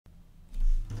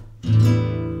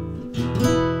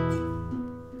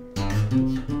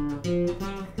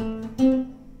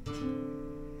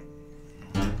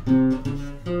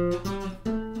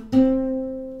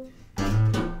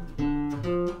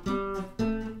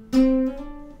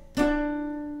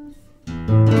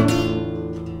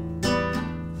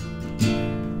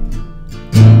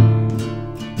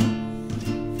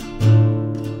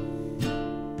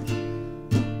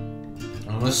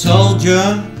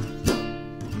soldier,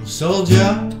 I'm a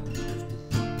soldier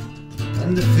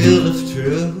in the field of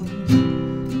truth,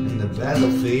 in the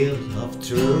battlefield of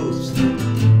truth.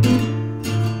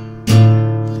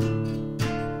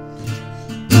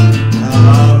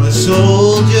 I'm a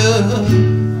soldier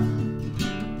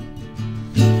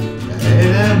in a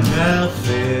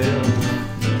battlefield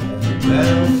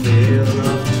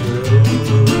of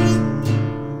truth.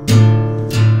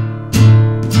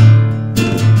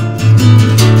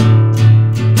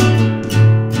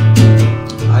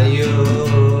 Are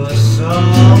you a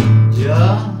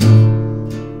soldier?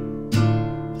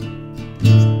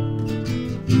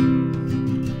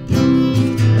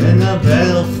 In a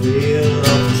battlefield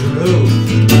of truth.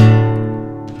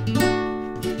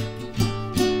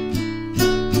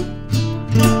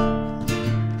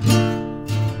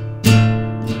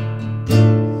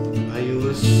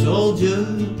 Soldier,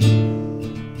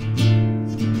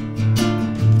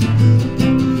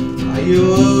 are you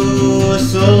a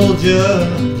soldier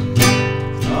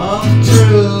of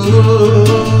truth?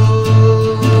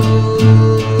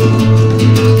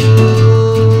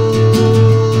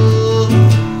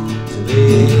 To be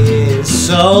a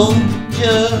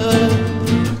soldier,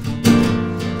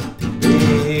 be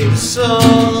a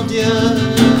soldier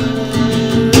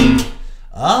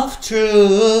of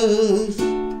truth.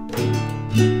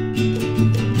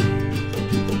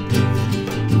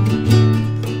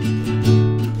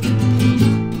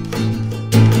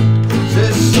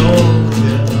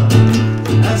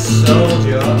 A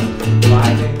soldier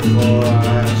fighting for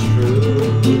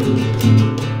truth.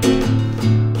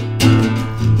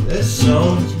 A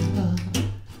soldier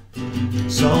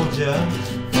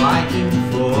fighting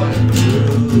for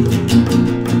truth.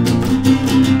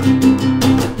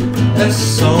 A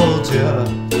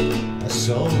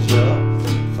soldier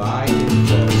fighting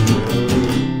for truth.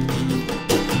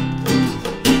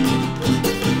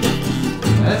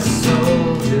 A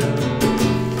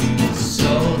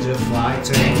soldier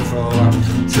fighting for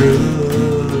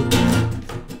truth,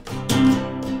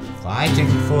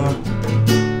 fighting for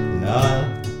love,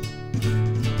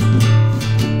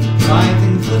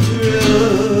 fighting for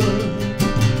truth,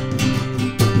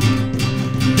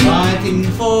 fighting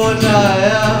for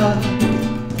love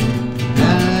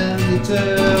and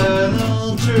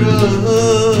eternal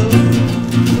truth.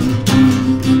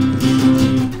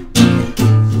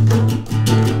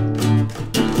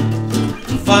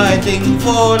 Fighting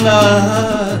for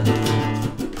love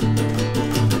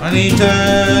and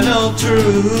eternal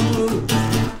truth.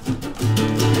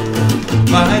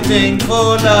 Fighting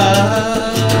for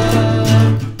love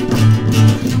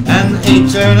and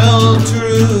eternal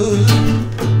truth.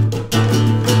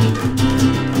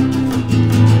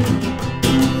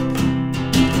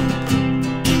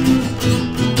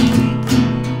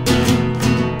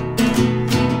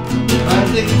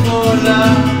 Fighting for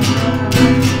love,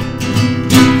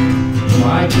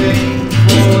 fighting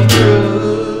for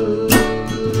truth.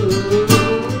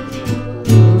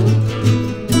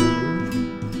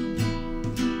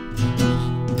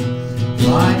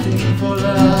 Fighting for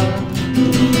love,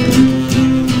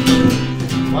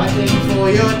 fighting for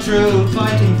your truth,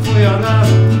 fighting for your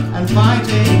love, and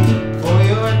fighting for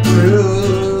your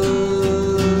truth.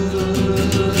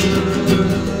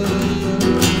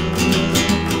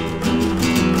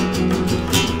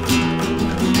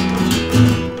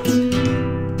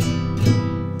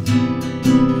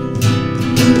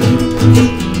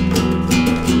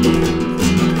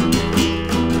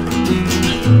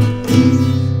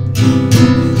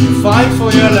 You fight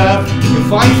for your love, you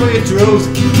fight for your truth,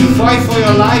 you fight for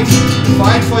your life, you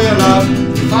fight for your love,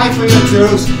 you fight for your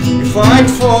truth, you fight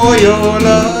for your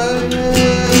life.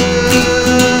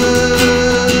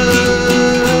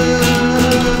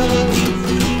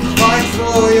 Fight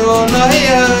for your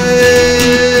life.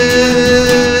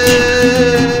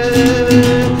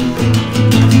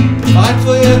 Fight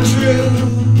for your truth.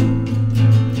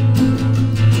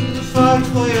 Fight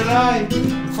for your life,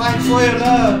 fight for your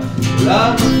love.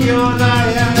 Love of your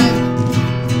life.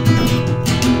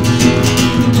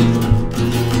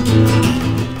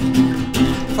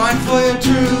 Fight for your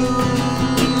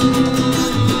truth.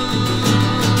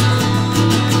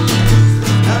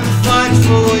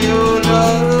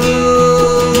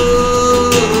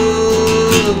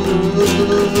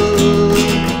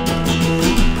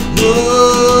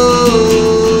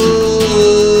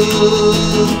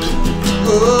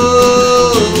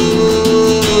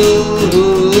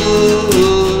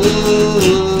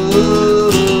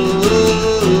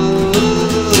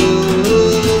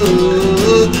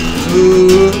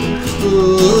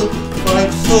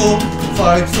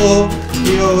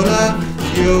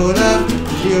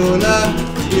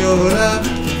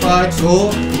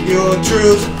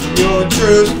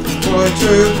 truth, for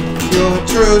truth, your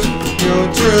truth, your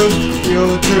truth,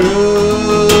 your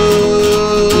truth.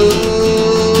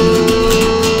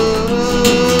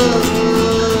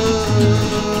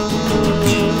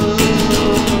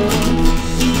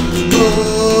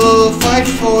 Oh, fight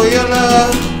for your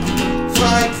love,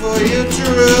 fight for your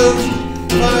truth,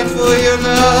 fight for your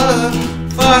love,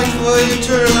 fight for your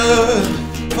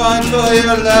truth, fight for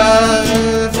your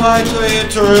love, fight for your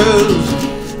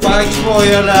truth, fight for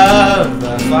your love,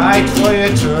 fight for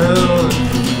your truth,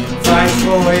 fight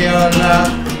for your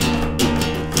love,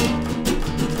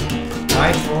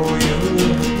 fight for your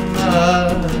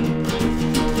love,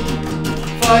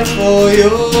 fight for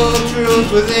your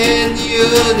truth within you,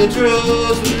 the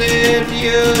truth within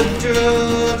you, the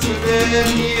truth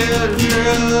within you, the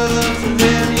truth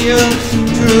within you,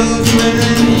 truth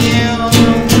within you,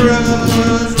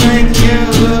 truth within you,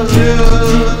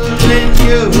 within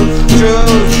you,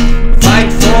 truth.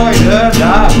 Fight for the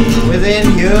love within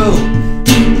you.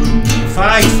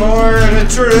 Fight for the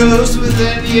truth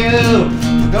within you.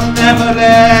 Don't ever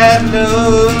let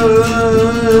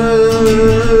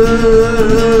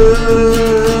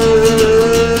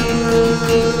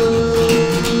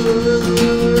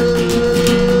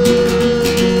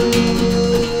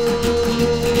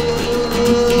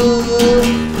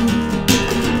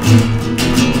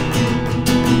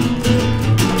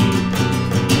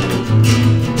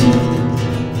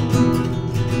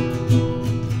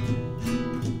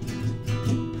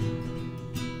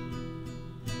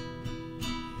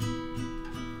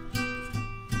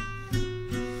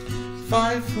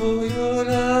Fight for your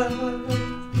love,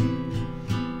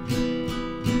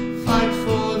 fight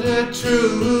for the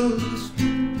truth,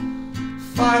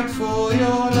 fight for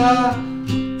your love,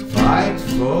 fight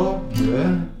for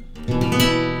the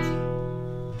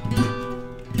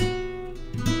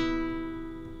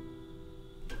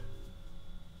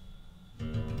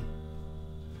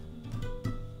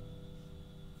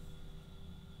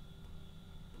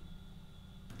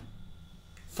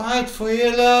fight for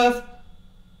your love.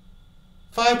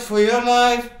 Fight for your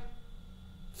life,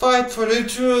 fight for the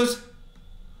truth,